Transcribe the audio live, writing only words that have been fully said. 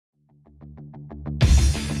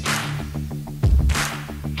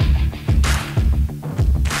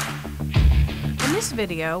this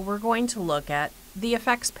video, we're going to look at the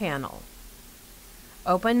Effects panel.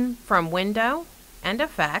 Open from Window and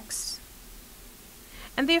Effects.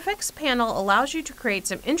 And the Effects panel allows you to create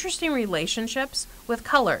some interesting relationships with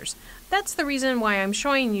colors. That's the reason why I'm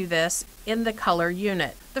showing you this in the color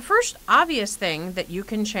unit. The first obvious thing that you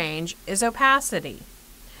can change is opacity.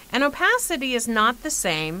 And opacity is not the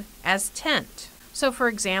same as tint. So for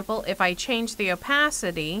example, if I change the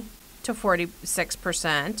opacity to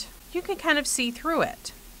 46%, you can kind of see through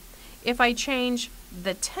it. If I change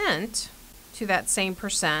the tint to that same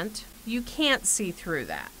percent, you can't see through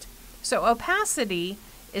that. So opacity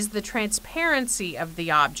is the transparency of the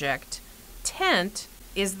object. Tint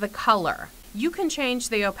is the color. You can change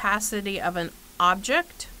the opacity of an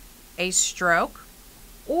object, a stroke,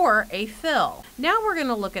 or a fill. Now we're going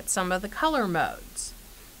to look at some of the color modes.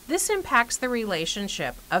 This impacts the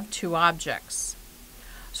relationship of two objects.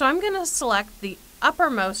 So I'm going to select the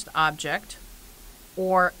uppermost object,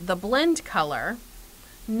 or the blend color,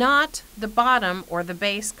 not the bottom or the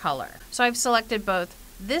base color. So I've selected both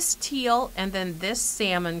this teal and then this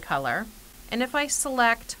salmon color. And if I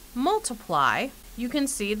select multiply, you can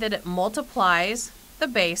see that it multiplies the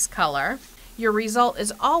base color. Your result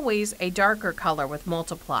is always a darker color with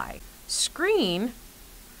multiply. Screen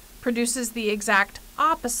produces the exact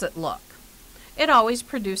opposite look. It always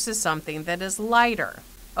produces something that is lighter.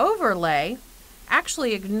 Overlay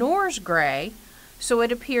actually ignores gray, so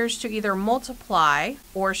it appears to either multiply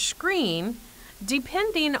or screen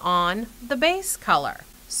depending on the base color.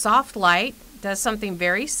 Soft light does something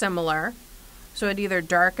very similar, so it either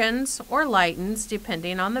darkens or lightens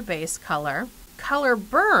depending on the base color. Color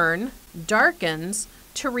burn darkens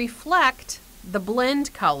to reflect the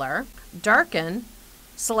blend color. Darken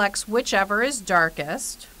selects whichever is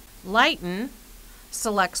darkest. Lighten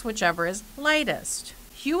selects whichever is lightest.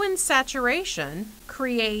 Hue and saturation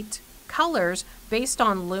create colors based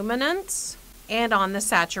on luminance and on the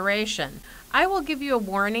saturation. I will give you a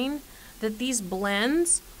warning that these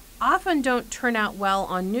blends often don't turn out well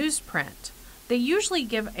on newsprint. They usually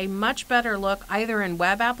give a much better look either in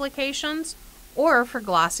web applications or for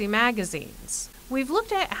glossy magazines. We've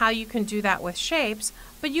looked at how you can do that with shapes,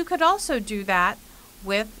 but you could also do that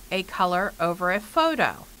with a color over a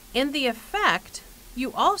photo. In the effect,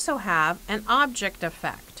 you also have an object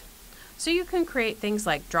effect. So you can create things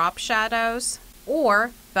like drop shadows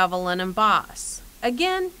or bevel and emboss.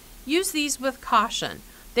 Again, use these with caution.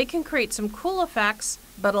 They can create some cool effects,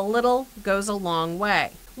 but a little goes a long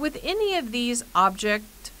way. With any of these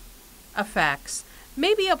object effects,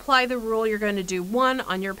 maybe apply the rule you're going to do one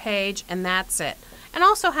on your page and that's it. And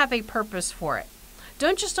also have a purpose for it.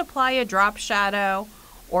 Don't just apply a drop shadow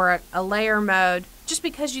or a layer mode just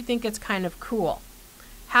because you think it's kind of cool.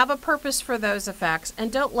 Have a purpose for those effects and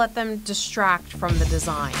don't let them distract from the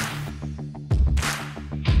design.